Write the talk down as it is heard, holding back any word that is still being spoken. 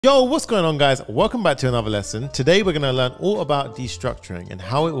Yo, what's going on, guys? Welcome back to another lesson. Today we're going to learn all about destructuring and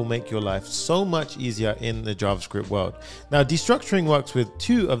how it will make your life so much easier in the JavaScript world. Now, destructuring works with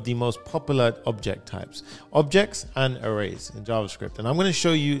two of the most popular object types, objects and arrays in JavaScript. And I'm going to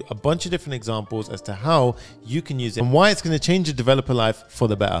show you a bunch of different examples as to how you can use it and why it's going to change your developer life for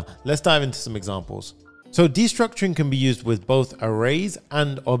the better. Let's dive into some examples. So destructuring can be used with both arrays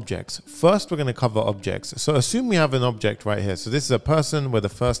and objects. First, we're going to cover objects. So assume we have an object right here. So this is a person where the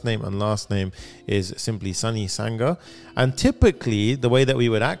first name and last name is simply Sunny Sanga. And typically the way that we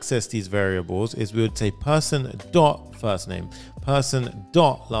would access these variables is we would say person dot first name, person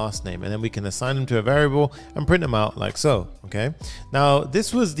dot last name, and then we can assign them to a variable and print them out like so. Okay, now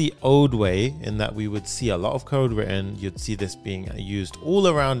this was the old way in that we would see a lot of code written. You'd see this being used all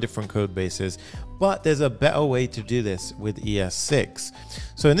around different code bases, but there's a better way to do this with ES6.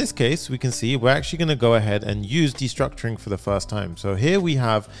 So in this case, we can see we're actually going to go ahead and use destructuring for the first time. So here we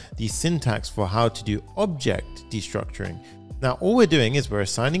have the syntax for how to do object destructuring. Now, all we're doing is we're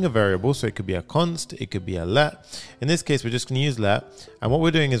assigning a variable. So it could be a const, it could be a let. In this case, we're just going to use let. And what we're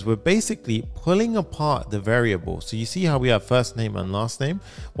doing is we're basically pulling apart the variable. So you see how we have first name and last name?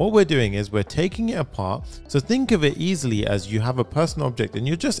 What we're doing is we're taking it apart. So think of it easily as you have a person object and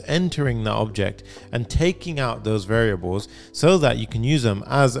you're just entering that object and taking out those variables so that you can use them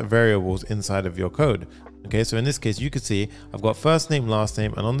as variables inside of your code. Okay, so in this case, you could see I've got first name, last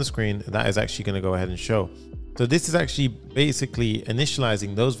name, and on the screen, that is actually going to go ahead and show. So this is actually basically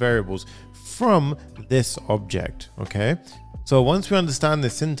initializing those variables from this object. Okay, so once we understand the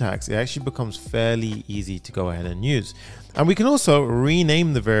syntax, it actually becomes fairly easy to go ahead and use. And we can also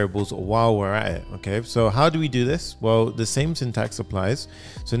rename the variables while we're at it. Okay, so how do we do this? Well, the same syntax applies.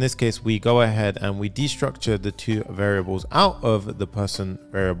 So in this case, we go ahead and we destructure the two variables out of the person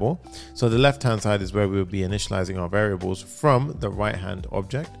variable. So the left hand side is where we will be initializing our variables from the right hand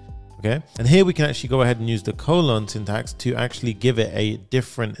object. Okay, and here we can actually go ahead and use the colon syntax to actually give it a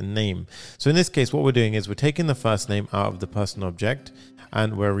different name. So in this case, what we're doing is we're taking the first name out of the person object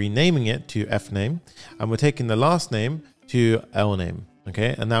and we're renaming it to F name, and we're taking the last name to L name.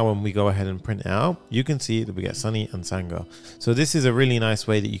 Okay, and now when we go ahead and print it out, you can see that we get Sunny and Sanga. So this is a really nice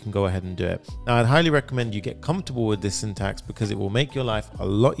way that you can go ahead and do it. Now, I'd highly recommend you get comfortable with this syntax because it will make your life a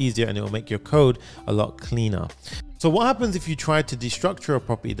lot easier and it will make your code a lot cleaner. So what happens if you try to destructure a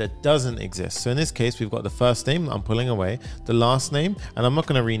property that doesn't exist? So in this case, we've got the first name that I'm pulling away, the last name, and I'm not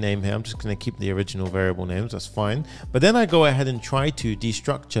going to rename here. I'm just going to keep the original variable names. That's fine. But then I go ahead and try to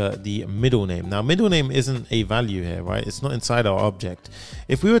destructure the middle name. Now, middle name isn't a value here, right? It's not inside our object.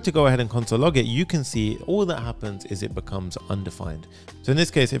 If we were to go ahead and console log it, you can see all that happens is it becomes undefined. So in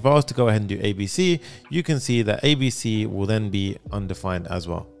this case, if I was to go ahead and do ABC, you can see that ABC will then be undefined as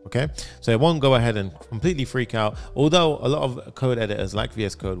well. Okay, so it won't go ahead and completely freak out, although a lot of code editors like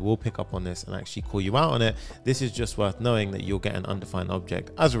VS Code will pick up on this and actually call you out on it. This is just worth knowing that you'll get an undefined object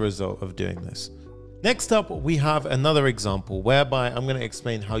as a result of doing this. Next up, we have another example whereby I'm going to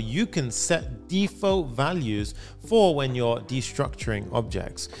explain how you can set default values for when you're destructuring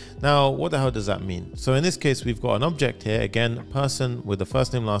objects. Now, what the hell does that mean? So in this case, we've got an object here, again, person with the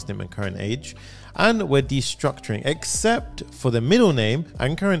first name, last name, and current age. And we're destructuring, except for the middle name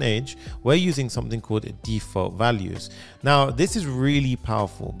and current age, we're using something called default values. Now, this is really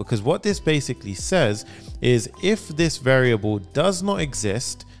powerful because what this basically says is if this variable does not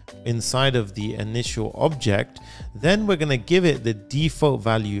exist inside of the initial object, then we're going to give it the default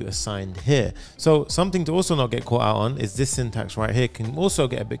value assigned here. So something to also not get caught out on is this syntax right here can also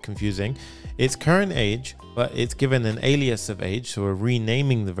get a bit confusing. It's current age, but it's given an alias of age. So we're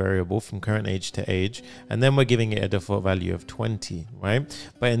renaming the variable from current age to age, and then we're giving it a default value of 20,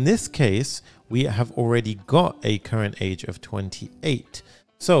 right? But in this case, we have already got a current age of 28.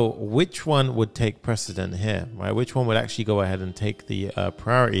 So which one would take precedent here, right? Which one would actually go ahead and take the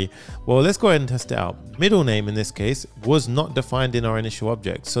priority? Well, let's go ahead and test it out. Middle name in this case was not defined in our initial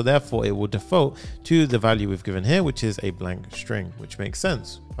object. So therefore it will default to the value we've given here, which is a blank string, which makes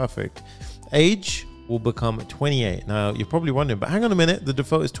sense. Perfect. Age will become 28. Now you're probably wondering, but hang on a minute, the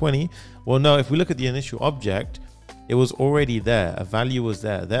default is 20. Well, no, if we look at the initial object, it was already there, a value was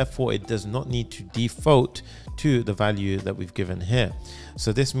there. Therefore, it does not need to default to the value that we've given here.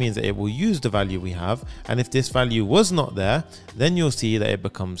 So this means that it will use the value we have. And if this value was not there, then you'll see that it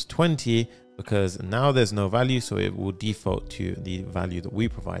becomes 20 because now there's no value. So it will default to the value that we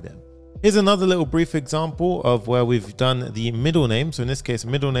provided. Here's another little brief example of where we've done the middle name. So in this case,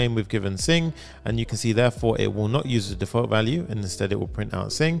 middle name we've given Sing, and you can see therefore it will not use the default value and instead it will print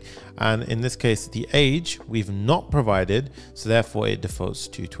out Sing. And in this case, the age we've not provided, so therefore it defaults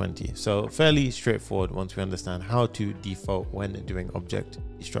to 20. So fairly straightforward once we understand how to default when doing object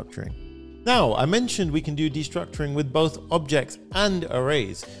destructuring. Now, I mentioned we can do destructuring with both objects and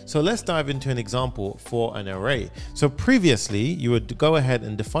arrays. So let's dive into an example for an array. So previously, you would go ahead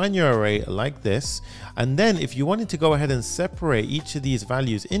and define your array like this. And then if you wanted to go ahead and separate each of these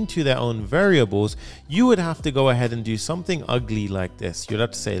values into their own variables, you would have to go ahead and do something ugly like this. You'd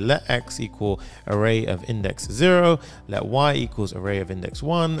have to say let x equal array of index 0, let y equals array of index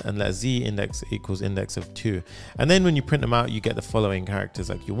 1, and let z index equals index of 2. And then when you print them out, you get the following characters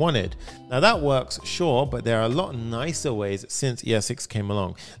like you wanted. Now that works, sure, but there are a lot nicer ways since ES6 came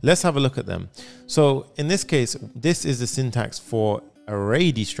along. Let's have a look at them. So in this case, this is the syntax for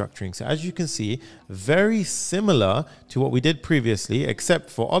array destructuring. So as you can see, very similar to what we did previously, except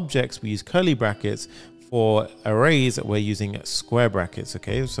for objects, we use curly brackets. For arrays, we're using square brackets,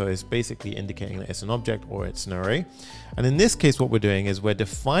 okay? So it's basically indicating that it's an object or it's an array. And in this case, what we're doing is we're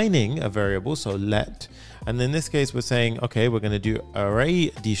defining a variable, so let. And in this case, we're saying, okay, we're gonna do array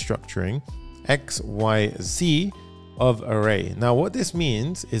destructuring x, y, z of array. Now, what this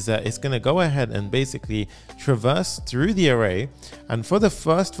means is that it's gonna go ahead and basically traverse through the array. And for the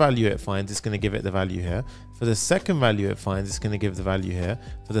first value it finds, it's gonna give it the value here. For the second value it finds, it's going to give the value here.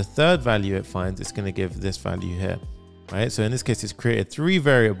 For the third value it finds, it's going to give this value here, right? So in this case, it's created 3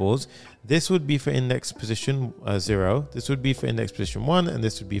 variables. This would be for index position 0. This would be for index position 1, and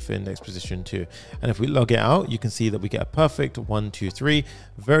this would be for index position 2. And if we log it out, you can see that we get a perfect 1, 2, 3,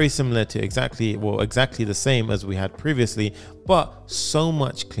 very similar to exactly the same as we had previously, but so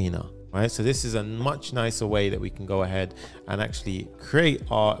much cleaner. Right, so this is a much nicer way that we can go ahead and actually create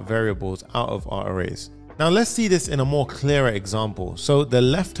our variables out of our arrays. Now let's see this in a more clearer example. So the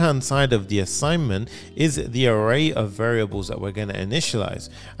left-hand side of the assignment is the array of variables that we're going to initialize.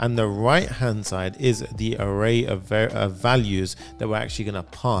 And the right-hand side is the array of values that we're actually going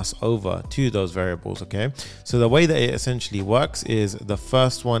to pass over to those variables, okay? So the way that it essentially works is the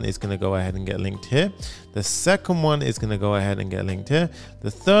first one is going to go ahead and get linked here. The second one is going to go ahead and get linked here.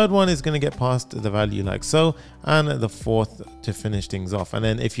 The third one is going to get passed the value like so, and the fourth to finish things off. And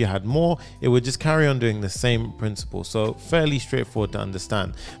then if you had more, it would just carry on doing the same principle. So fairly straightforward to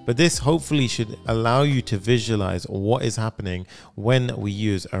understand. But this hopefully should allow you to visualize what is happening when we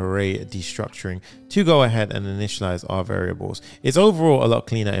use array destructuring to go ahead and initialize our variables. It's overall a lot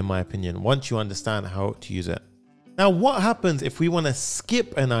cleaner in my opinion, once you understand how to use it. Now, what happens if we want to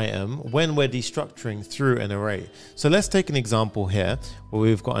skip an item when we're destructuring through an array? So let's take an example here where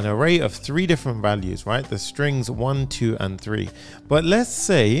we've got an array of 3 different values, right? The strings 1, 2, and 3. But let's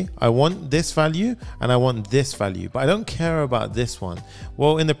say I want this value and I want this value, but I don't care about this one.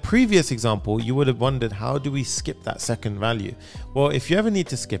 Well, in the previous example, you would have wondered, how do we skip that second value? Well, if you ever need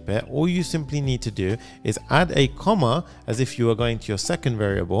to skip it, all you simply need to do is add a comma as if you were going to your second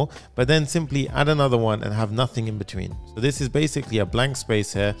variable, but then simply add another one and have nothing in between. So this is basically a blank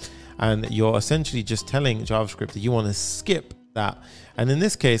space here, and you're essentially just telling JavaScript that you want to skip that. And in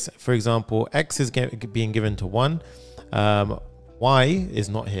this case, for example, x is being given to 1, y is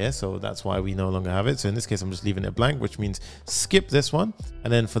not here, so that's why we no longer have it. So in this case, I'm just leaving it blank, which means skip this one.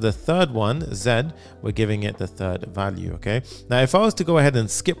 And then for the third one, z, we're giving it the third value, okay? Now, if I was to go ahead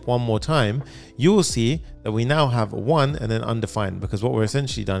and skip one more time, you will see that we now have 1 and then undefined, because what we're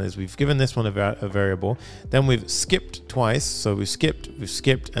essentially done is we've given this one a variable, then we've skipped twice. So we've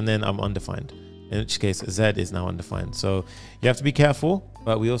skipped, and then I'm undefined. In which case Z is now undefined. So you have to be careful,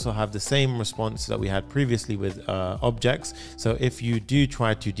 but we also have the same response that we had previously with objects. So if you do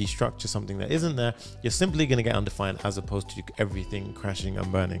try to destructure something that isn't there, you're simply going to get undefined as opposed to everything crashing and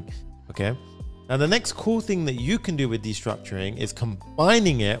burning. Okay. Now, the next cool thing that you can do with destructuring is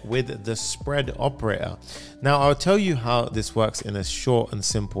combining it with the spread operator. Now, I'll tell you how this works in a short and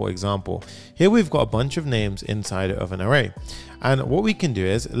simple example. Here we've got a bunch of names inside of an array. And what we can do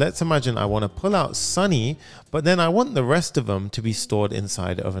is, let's imagine I want to pull out Sunny, but then I want the rest of them to be stored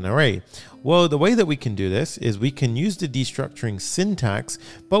inside of an array. Well, the way that we can do this is we can use the destructuring syntax,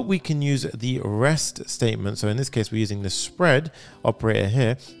 but we can use the rest statement. So in this case, we're using the spread operator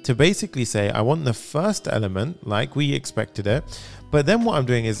here to basically say, I want the first element like we expected it. But then what I'm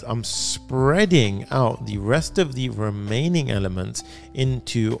doing is I'm spreading out the rest of the remaining elements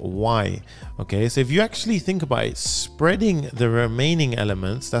into Y. Okay, so if you actually think about it, spreading the remaining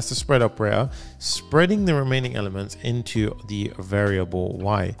elements, that's the spread operator, spreading the remaining elements into the variable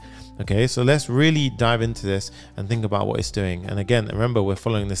Y. Okay, so let's really dive into this and think about what it's doing. And again, remember, we're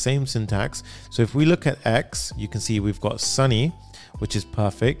following the same syntax. So if we look at X, you can see we've got Sunny, which is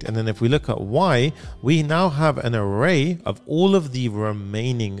perfect. And then if we look at Y, we now have an array of all of the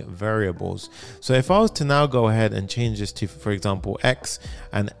remaining variables. So if I was to now go ahead and change this to, for example, X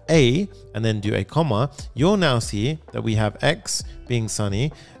and A, and then do a comma, you'll now see that we have X being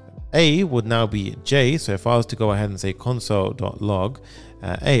Sunny. A would now be J. So if I was to go ahead and say console.log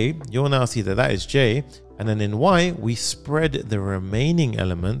A, you'll now see that that is J. And then in Y, we spread the remaining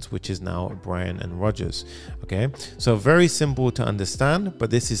elements, which is now Brian and Rogers. Okay, so very simple to understand, but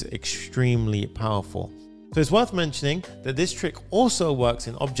this is extremely powerful. So it's worth mentioning that this trick also works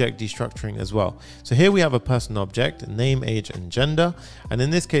in object destructuring as well. So here we have a person object, name, age, and gender. And in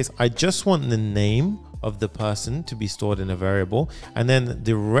this case, I just want the name of the person to be stored in a variable, and then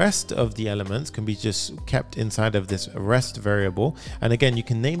the rest of the elements can be just kept inside of this rest variable. And again, you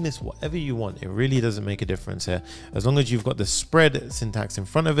can name this whatever you want. It really doesn't make a difference here. As long as you've got the spread syntax in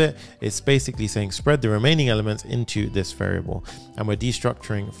front of it, it's basically saying spread the remaining elements into this variable, and we're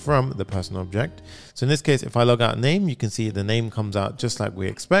destructuring from the person object. So in this case, if I log out name, you can see the name comes out just like we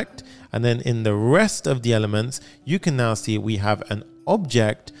expect. And then in the rest of the elements, you can now see we have an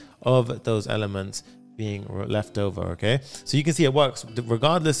object of those elements being left over. Okay, so you can see it works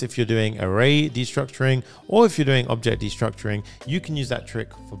regardless if you're doing array destructuring or if you're doing object destructuring. You can use that trick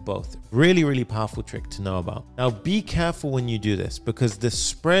for both. Really, really powerful trick to know about. Now be careful when you do this, because the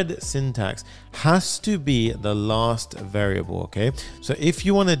spread syntax has to be the last variable. Okay, so if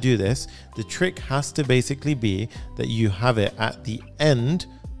you want to do this, the trick has to basically be that you have it at the end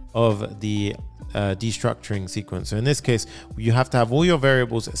of the destructuring sequence. So in this case, you have to have all your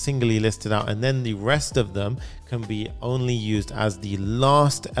variables singly listed out, and then the rest of them can be only used as the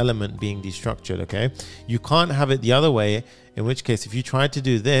last element being destructured. Okay, you can't have it the other way, in which case if you try to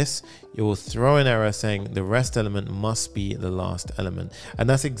do this, it will throw an error saying the rest element must be the last element. And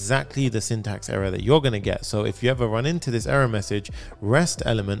that's exactly the syntax error that you're going to get. So if you ever run into this error message, rest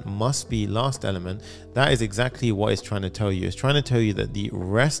element must be last element, that is exactly what it's trying to tell you. It's trying to tell you that the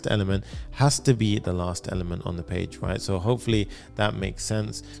rest element has to be the last element on the page, right? So hopefully that makes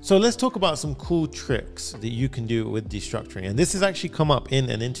sense. So let's talk about some cool tricks that you can do with destructuring. And this has actually come up in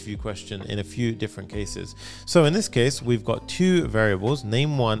an interview question in a few different cases. So in this case, we've got two variables,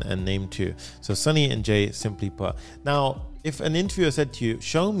 name1 and name2. So Sunny and Jay, simply put. Now, if an interviewer said to you,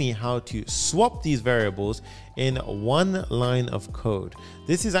 show me how to swap these variables in one line of code,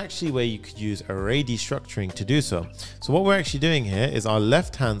 this is actually where you could use array destructuring to do so. So what we're actually doing here is our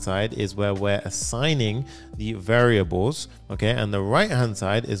left hand side is where we're assigning the variables, okay, and the right hand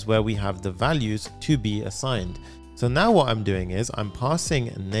side is where we have the values to be assigned. So now what I'm doing is I'm passing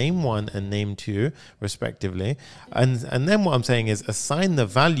name1 and name2 respectively. And then what I'm saying is assign the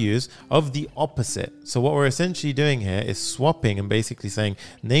values of the opposite. So what we're essentially doing here is swapping and basically saying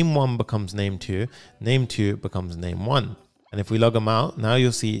name1 becomes name2, name2 becomes name1. And if we log them out, now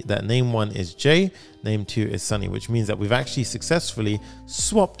you'll see that name1 is Jay, name2 is Sunny, which means that we've actually successfully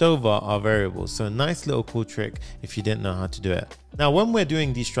swapped over our variables. So a nice little cool trick if you didn't know how to do it. Now, when we're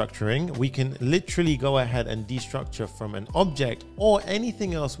doing destructuring, we can literally go ahead and destructure from an object or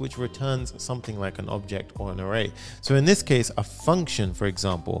anything else which returns something like an object or an array. So in this case, a function, for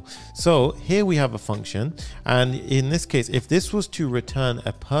example. So here we have a function. And in this case, if this was to return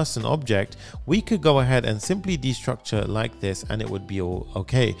a person object, we could go ahead and simply destructure like this and it would be all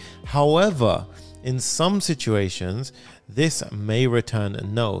okay. However, in some situations, this may return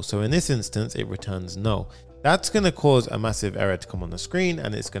no. So in this instance, it returns no. That's going to cause a massive error to come on the screen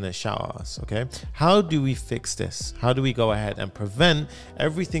and it's going to shout at us. Okay, how do we fix this? How do we go ahead and prevent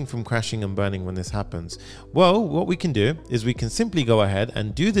everything from crashing and burning when this happens? Well, what we can do is we can simply go ahead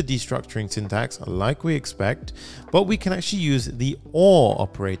and do the destructuring syntax like we expect, but we can actually use the OR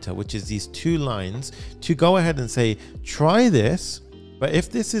operator, which is these two lines, to go ahead and say, try this. But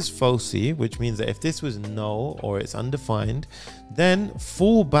if this is falsy, which means that if this was no or it's undefined, then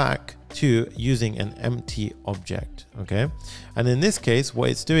fall back to using an empty object. Okay, and in this case,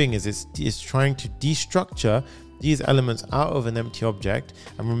 what it's doing is it's trying to destructure these elements out of an empty object.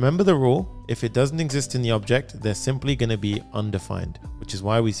 And remember the rule, if it doesn't exist in the object, they're simply going to be undefined, which is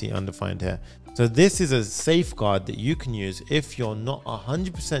why we see undefined here. So this is a safeguard that you can use if you're not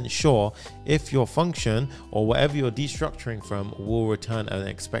 100% sure if your function or whatever you're destructuring from will return an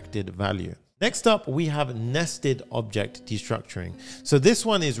expected value. Next up, we have nested object destructuring. So this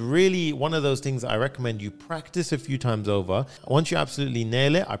one is really one of those things that I recommend you practice a few times over. Once you absolutely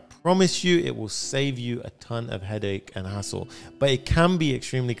nail it, I promise you it will save you a ton of headache and hassle, but it can be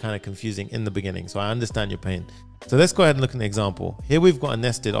extremely kind of confusing in the beginning. So I understand your pain. So let's go ahead and look at an example. Here we've got a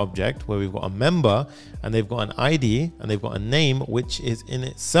nested object where we've got a member and they've got an ID and they've got a name, which is in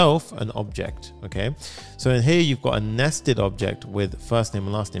itself an object. Okay. So in here, you've got a nested object with first name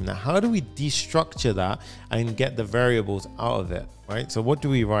and last name. Now, how do we destructure that and get the variables out of it? Right. So what do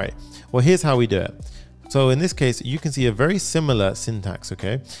we write? Well, here's how we do it. So in this case, you can see a very similar syntax.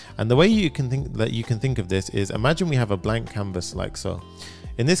 Okay. And the way you can think of this is, imagine we have a blank canvas like so.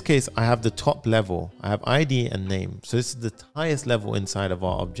 In this case, I have the top level. I have ID and name. So this is the highest level inside of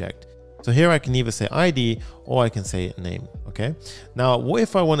our object. So here I can either say ID or I can say name. Okay. Now, what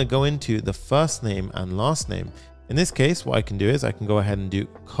if I want to go into the first name and last name? In this case, what I can do is I can go ahead and do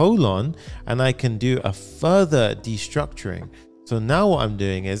colon and I can do a further destructuring. So now what I'm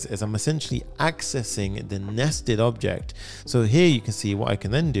doing is I'm essentially accessing the nested object. So here you can see what I can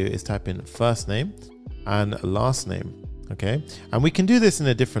then do is type in first name and last name. Okay, and we can do this in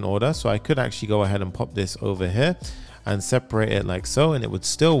a different order. So I could actually go ahead and pop this over here and separate it like so, and it would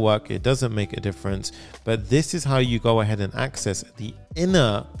still work. It doesn't make a difference, but this is how you go ahead and access the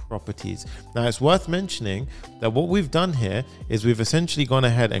inner properties. Now it's worth mentioning that what we've done here is we've essentially gone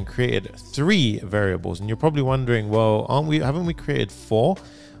ahead and created 3 variables. And you're probably wondering, well, haven't we created 4?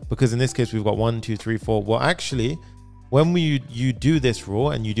 Because in this case, we've got 1, 2, 3, 4. Well, actually, when you do this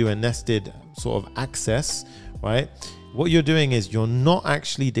rule and you do a nested sort of access, right? What you're doing is you're not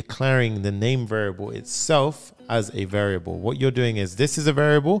actually declaring the name variable itself as a variable. What you're doing is this is a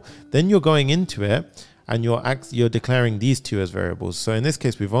variable, then you're going into it and you're declaring these 2 as variables. So in this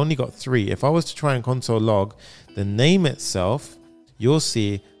case, we've only got 3. If I was to try and console log the name itself, you'll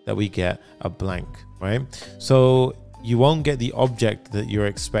see that we get a blank, right? So you won't get the object that you're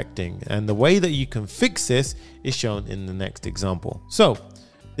expecting. And the way that you can fix this is shown in the next example. So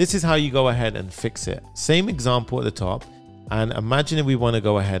this is how you go ahead and fix it. Same example at the top. And imagine if we want to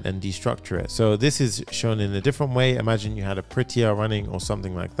go ahead and destructure it. So this is shown in a different way. Imagine you had a prettier running or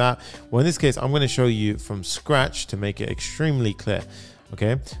something like that. Well, in this case, I'm going to show you from scratch to make it extremely clear.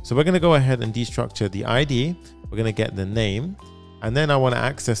 Okay, so we're going to go ahead and destructure the ID. We're going to get the name. And then I want to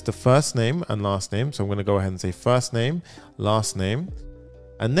access the first name and last name. So I'm going to go ahead and say first name, last name.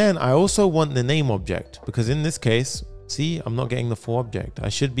 And then I also want the name object, because in this case, see, I'm not getting the full object. I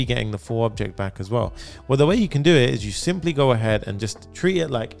should be getting the full object back as well. Well, the way you can do it is you simply go ahead and just treat it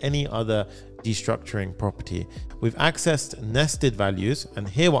like any other destructuring property. We've accessed nested values, and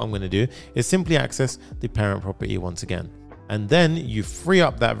here what I'm going to do is simply access the parent property once again. And then you free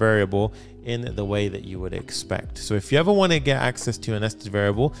up that variable in the way that you would expect. So if you ever want to get access to a nested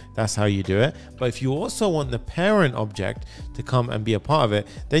variable, that's how you do it. But if you also want the parent object to come and be a part of it,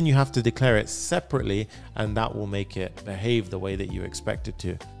 then you have to declare it separately, and that will make it behave the way that you expect it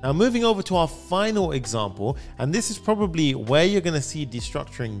to. Now, moving over to our final example, and this is probably where you're going to see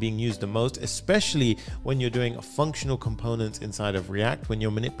destructuring being used the most, especially when you're doing functional components inside of React, when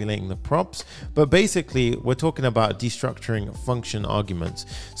you're manipulating the props. But basically, we're talking about destructuring function arguments.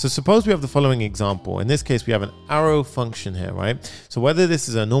 So suppose we have the following example. In this case, we have an arrow function here, right? So whether this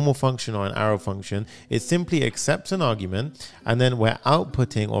is a normal function or an arrow function, it simply accepts an argument, and then we're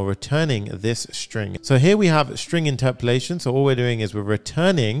outputting or returning this string. So here we have string interpolation. So all we're doing is we're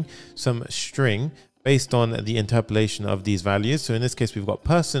returning some string based on the interpolation of these values. So in this case, we've got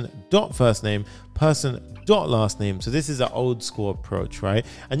person.firstname, person.last name. So this is an old school approach, right?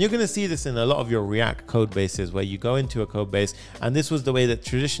 And you're going to see this in a lot of your React code bases, where you go into a code base, and this was the way that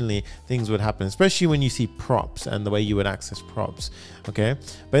traditionally things would happen, especially when you see props and the way you would access props. Okay,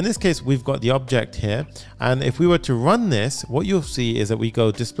 but in this case, we've got the object here, and if we were to run this, what you'll see is that we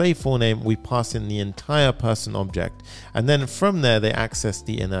go display full name, we pass in the entire person object, and then from there they access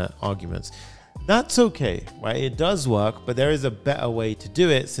the inner arguments. That's okay, right? It does work, but there is a better way to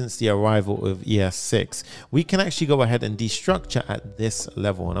do it. Since the arrival of ES6, we can actually go ahead and destructure at this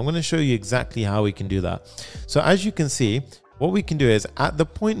level, and I'm going to show you exactly how we can do that. So as you can see, what we can do is at the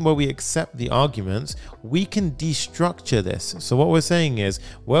point where we accept the arguments, we can destructure this. So what we're saying is,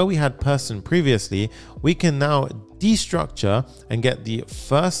 where we had person previously, we can now destructure and get the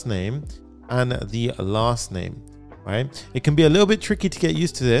first name and the last name. Right? It can be a little bit tricky to get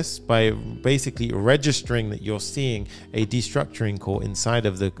used to this by basically registering that you're seeing a destructuring call inside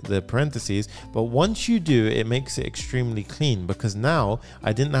of the parentheses. But once you do, it makes it extremely clean, because now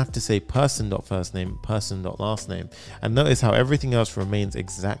I didn't have to say person.firstname, person.lastname. And notice how everything else remains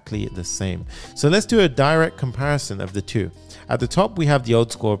exactly the same. So let's do a direct comparison of the two. At the top, we have the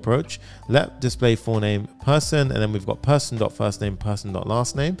old school approach. Let display full name person, and then we've got person.firstname,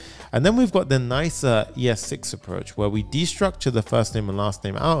 person.lastname. And then we've got the nicer ES6 approach, where we destructure the first name and last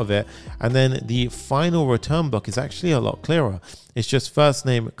name out of it, and then the final return block is actually a lot clearer. It's just first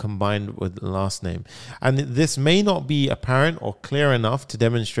name combined with last name. And this may not be apparent or clear enough to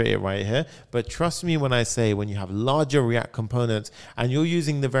demonstrate it right here, but trust me when I say when you have larger React components and you're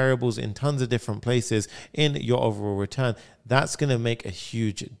using the variables in tons of different places in your overall return, that's going to make a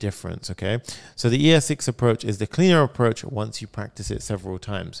huge difference, okay? So the ES6 approach is the cleaner approach once you practice it several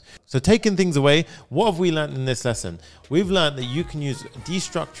times. So taking things away, what have we learned in this lesson? We've learned that you can use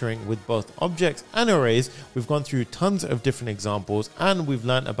destructuring with both objects and arrays. We've gone through tons of different examples, and we've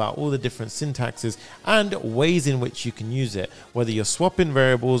learned about all the different syntaxes and ways in which you can use it, whether you're swapping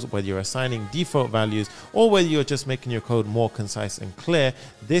variables, whether you're assigning default values, or whether you're just making your code more concise and clear.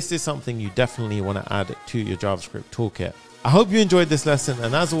 This is something you definitely want to add to your JavaScript toolkit. I hope you enjoyed this lesson,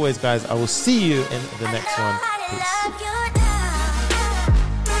 and as always guys, I will see you in the next one. Peace.